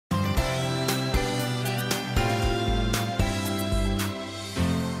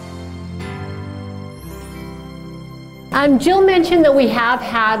Jill mentioned that we have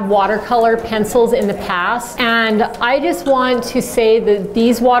had watercolor pencils in the past, and I just want to say that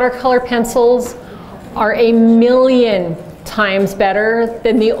these watercolor pencils are a million times better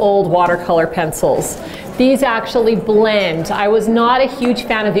than the old watercolor pencils. These actually blend. I was not a huge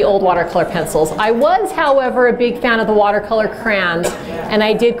fan of the old watercolor pencils. I was, however, a big fan of the watercolor crayons, and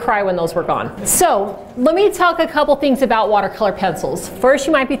I did cry when those were gone. So let me talk a couple things about watercolor pencils. First,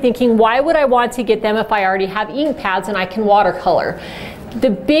 you might be thinking, why would I want to get them if I already have ink pads and I can watercolor? The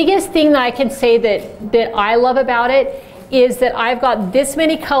biggest thing that I can say that I love about it is that I've got this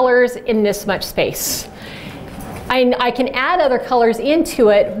many colors in this much space. I can add other colors into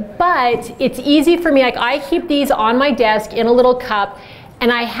it, but it's easy for me. Like, I keep these on my desk in a little cup,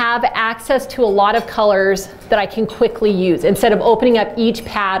 and I have access to a lot of colors that I can quickly use instead of opening up each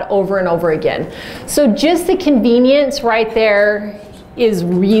pad over and over again. So just the convenience right there is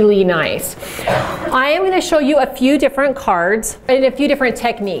really nice. I am going to show you a few different cards and a few different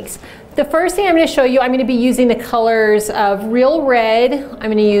techniques. The first thing I'm going to show you, I'm going to be using the colors of Real Red, I'm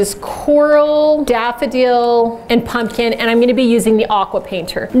going to use Coral, Daffodil, and Pumpkin, and I'm going to be using the Aqua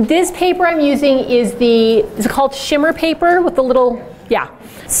Painter. This paper I'm using is it's called shimmer paper with the little,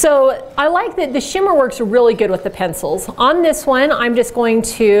 So I like that the shimmer works really good with the pencils. On this one, I'm just going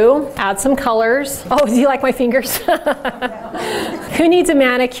to add some colors. Oh, do you like my fingers? Who needs a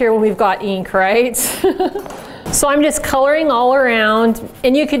manicure when we've got ink, right? So I'm just coloring all around,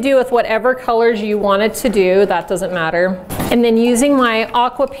 and you could do with whatever colors you wanted to do, that doesn't matter. And then using my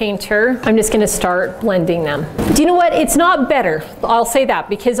Aqua Painter, I'm just gonna start blending them. Do you know what? It's not better, I'll say that,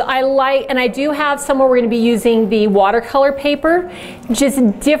 because I like, and I do have somewhere we're gonna be using the watercolor paper,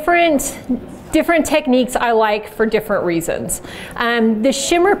 just different techniques I like for different reasons. The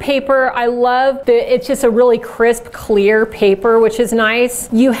shimmer paper, I love it's just a really crisp, clear paper, which is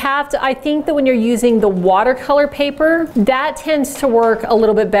nice. You have to, I think that when you're using the watercolor paper, that tends to work a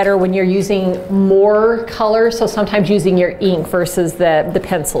little bit better when you're using more color, so sometimes using your ink versus the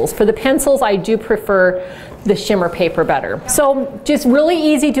pencils. For the pencils, I do prefer the shimmer paper better. So just really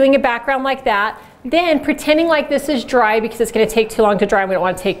easy doing a background like that. Then pretending like this is dry because it's going to take too long to dry and we don't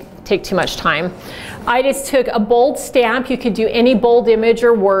want to take too much time. I just took a bold stamp. You could do any bold image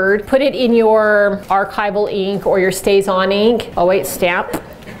or word. Put it in your archival ink or your stays on ink. Oh wait, stamp.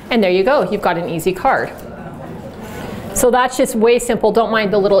 And there you go. You've got an easy card. So that's just way simple. Don't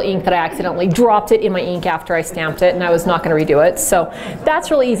mind the little ink that I accidentally dropped it in my ink after I stamped it, and I was not going to redo it. So that's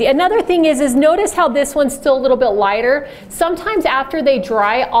really easy. Another thing is notice how this one's still a little bit lighter. Sometimes after they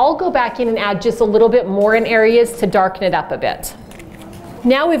dry, I'll go back in and add just a little bit more in areas to darken it up a bit.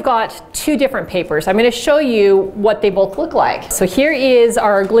 Now we've got two different papers. I'm going to show you what they both look like. So here is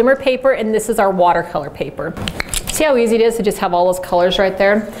our glimmer paper, and this is our watercolor paper. See how easy it is to just have all those colors right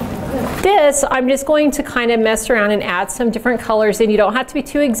there? This, I'm just going to kind of mess around and add some different colors in. You don't have to be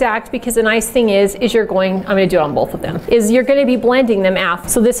too exact, because the nice thing is I'm going to do it on both of them, is you're going to be blending them out.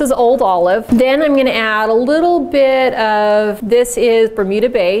 So this is Old Olive. Then I'm going to add a little bit of, this is Bermuda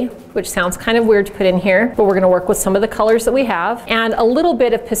Bay, which sounds kind of weird to put in here, but we're going to work with some of the colors that we have, and a little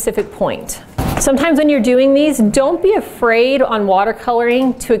bit of Pacific Point. Sometimes when you're doing these, don't be afraid on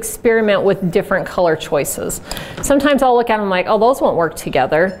watercoloring to experiment with different color choices. Sometimes I'll look at them like, oh, those won't work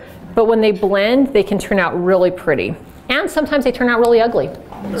together. But when they blend, they can turn out really pretty. And sometimes they turn out really ugly.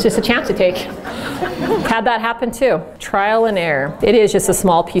 It's just a chance to take. Had that happen too. Trial and error. It is just a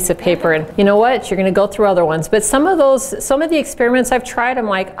small piece of paper, and you know what? You're gonna go through other ones. But some of the experiments I've tried, I'm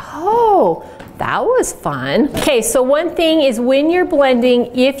like, oh, that was fun. Okay, so one thing is when you're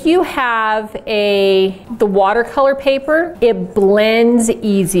blending, if you have the watercolor paper, it blends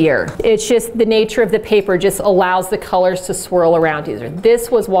easier. It's just the nature of the paper just allows the colors to swirl around easier.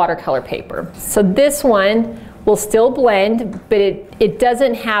 This was watercolor paper. So this one will still blend, but it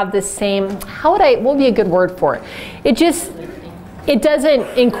doesn't have the same, what would be a good word for it? It doesn't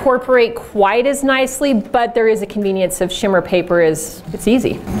incorporate quite as nicely, but there is a convenience of shimmer paper it's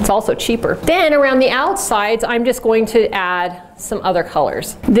easy. It's also cheaper. Then around the outsides, I'm just going to add some other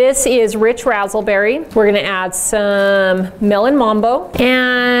colors. This is Rich Razzleberry. We're gonna add some Melon Mambo,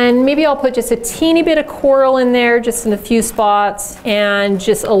 and maybe I'll put just a teeny bit of coral in there, just in a few spots, and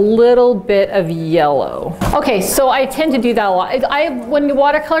just a little bit of yellow. Okay, so I tend to do that a lot. When you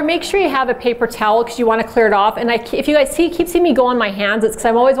watercolor, make sure you have a paper towel because you want to clear it off. And if you guys keep seeing me go on my hands, it's because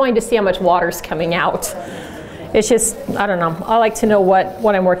I'm always wanting to see how much water's coming out. It's just, I don't know, I like to know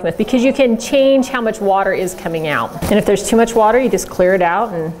what I'm working with, because you can change how much water is coming out. And if there's too much water, you just clear it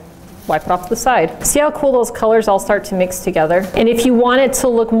out and wipe it off to the side. See how cool those colors all start to mix together? And if you want it to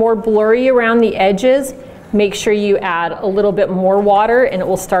look more blurry around the edges, make sure you add a little bit more water and it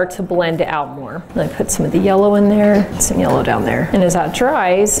will start to blend it out more. And I put some of the yellow in there, some yellow down there. And as that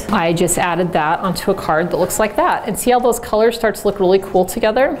dries, I just added that onto a card that looks like that. And see how those colors start to look really cool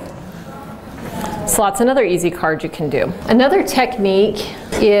together? So that's another easy card you can do. Another technique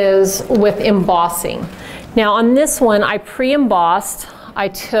is with embossing. Now on this one, I pre-embossed. I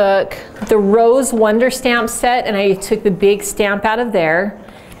took the Rose Wonder Stamp set and I took the big stamp out of there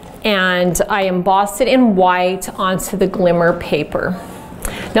and I embossed it in white onto the glimmer paper.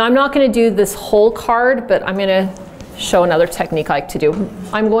 Now I'm not going to do this whole card, but I'm going to show another technique I like to do.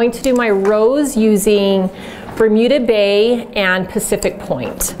 I'm going to do my rose using Bermuda Bay and Pacific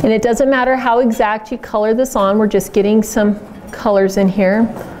Point. And it doesn't matter how exact you color this on, we're just getting some colors in here.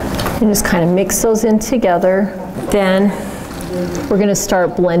 And just kind of mix those in together. Then we're going to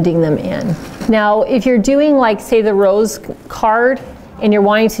start blending them in. Now if you're doing like say the rose card, and you're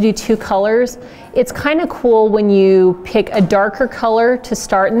wanting to do two colors, it's kind of cool when you pick a darker color to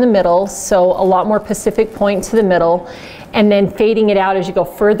start in the middle, so a lot more Pacific Point to the middle, and then fading it out as you go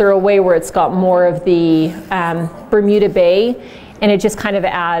further away where it's got more of the Bermuda Bay, and it just kind of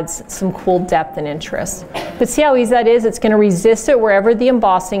adds some cool depth and interest. But see how easy that is? It's going to resist it wherever the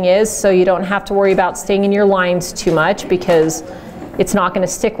embossing is, so you don't have to worry about staying in your lines too much because it's not going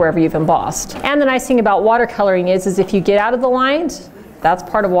to stick wherever you've embossed. And the nice thing about watercoloring is if you get out of the lines, that's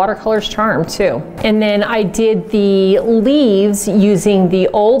part of watercolor's charm too. And then I did the leaves using the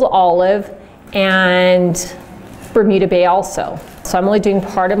Old Olive and Bermuda Bay also. So I'm only doing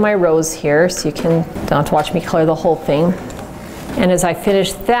part of my rose here, so you don't have to watch me color the whole thing. And as I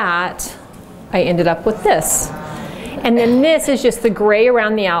finished that, I ended up with this. And then this is just the gray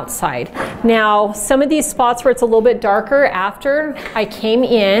around the outside. Now, some of these spots where it's a little bit darker after I came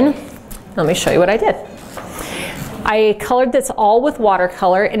in, let me show you what I did. I colored this all with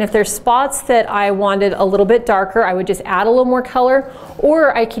watercolor, and if there's spots that I wanted a little bit darker, I would just add a little more color,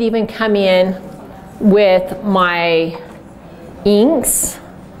 or I could even come in with my inks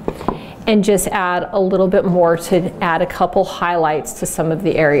and just add a little bit more to add a couple highlights to some of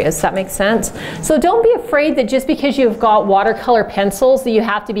the areas. Does that make sense? So don't be afraid that just because you've got watercolor pencils that you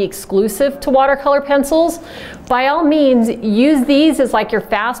have to be exclusive to watercolor pencils. By all means, use these as like your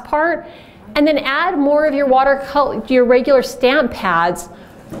fast part, and then add more of your watercolor, your regular stamp pads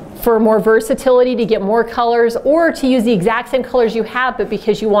for more versatility to get more colors, or to use the exact same colors you have, but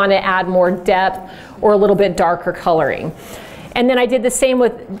because you want to add more depth or a little bit darker coloring. And then I did the same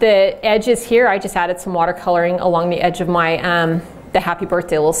with the edges here. I just added some watercoloring along the edge of my the happy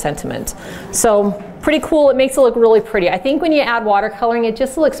birthday little sentiment. So pretty cool. It makes it look really pretty. I think when you add watercoloring, it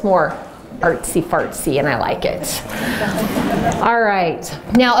just looks more artsy fartsy, and I like it. All right,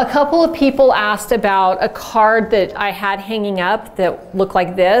 now a couple of people asked about a card that I had hanging up that looked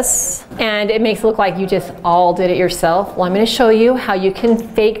like this, and it makes it look like you just all did it yourself. Well, I'm going to show you how you can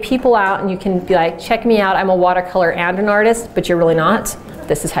fake people out, and you can be like, check me out, I'm a watercolor and an artist, but you're really not.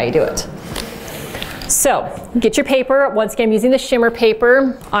 This is how you do it. So get your paper. Once again, I'm using the shimmer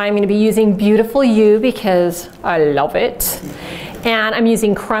paper. I'm going to be using Beautiful You because I love it. And I'm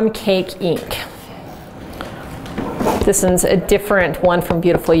using Crumb Cake ink. This one's a different one from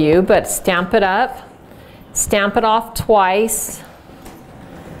Beautiful You, but Stamp It Up, stamp it off twice,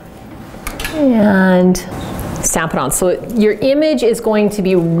 and stamp it on. So your image is going to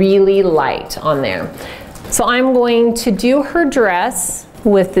be really light on there. So I'm going to do her dress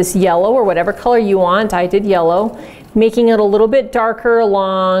with this yellow or whatever color you want. I did yellow, making it a little bit darker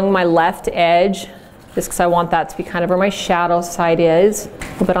along my left edge, just because I want that to be kind of where my shadow side is. A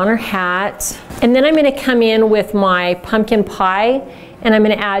little bit on her hat. And then I'm going to come in with my pumpkin pie, and I'm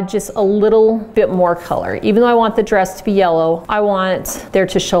going to add just a little bit more color. Even though I want the dress to be yellow, I want there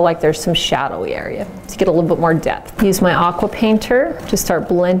to show like there's some shadowy area to get a little bit more depth. Use my aqua painter to start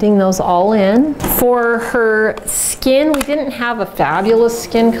blending those all in. For her skin, we didn't have a fabulous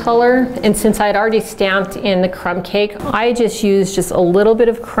skin color, and since I had already stamped in the crumb cake, I just used just a little bit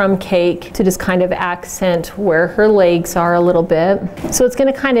of crumb cake to just kind of accent where her legs are a little bit. So it's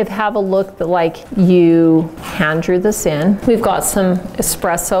going to kind of have a look that like you hand drew this in. We've got some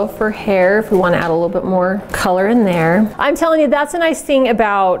espresso for hair if we want to add a little bit more color in there. I'm telling you, that's a nice thing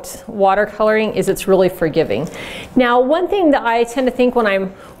about watercoloring, is it's really forgiving. Now, one thing that I tend to think when I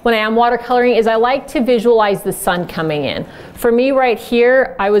am watercoloring is I like to visualize the sun coming in. For me right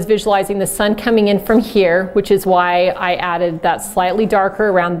here, I was visualizing the sun coming in from here, which is why I added that slightly darker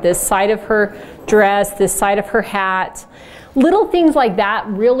around this side of her dress, this side of her hat. little things like that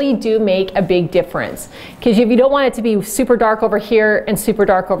really do make a big difference. Because if you don't want it to be super dark over here and super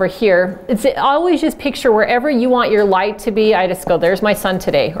dark over here, it's always just picture wherever you want your light to be. I just go, there's my sun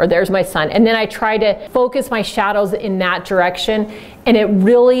today, or there's my sun. And then I try to focus my shadows in that direction. And it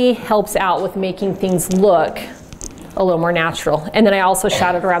really helps out with making things look a little more natural. And then I also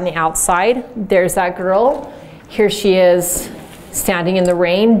shadowed around the outside. There's that girl. Here she is standing in the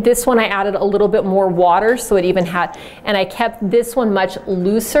rain. This one I added a little bit more water, so it even had, and I kept this one much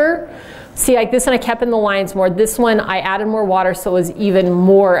looser. See, like this one I kept in the lines more. This one I added more water, so it was even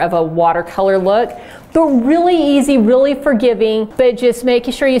more of a watercolor look. They're really easy, really forgiving, but just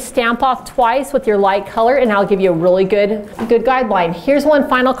making sure you stamp off twice with your light color, and I'll give you a really good guideline. Here's one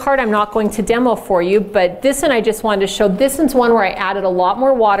final card I'm not going to demo for you, but this one I just wanted to show. This one's one where I added a lot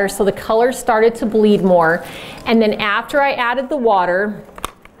more water, so the color started to bleed more. And then after I added the water,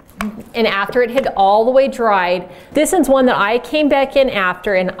 and after it had all the way dried, this is one that I came back in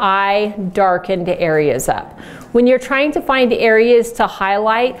after and I darkened areas up. When you're trying to find areas to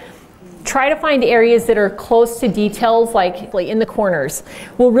highlight, try to find areas that are close to details, like in the corners.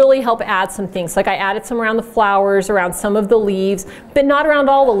 Will really help add some things. Like I added some around the flowers, around some of the leaves, but not around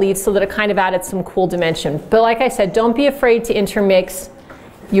all the leaves, so that it kind of added some cool dimension. But like I said, don't be afraid to intermix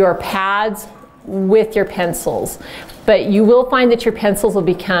your pads with your pencils. But you will find that your pencils will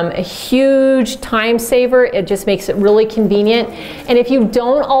become a huge time saver. It just makes it really convenient. And if you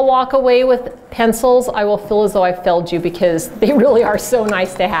don't all walk away with pencils, I will feel as though I failed you, because they really are so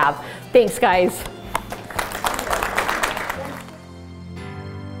nice to have. Thanks, guys.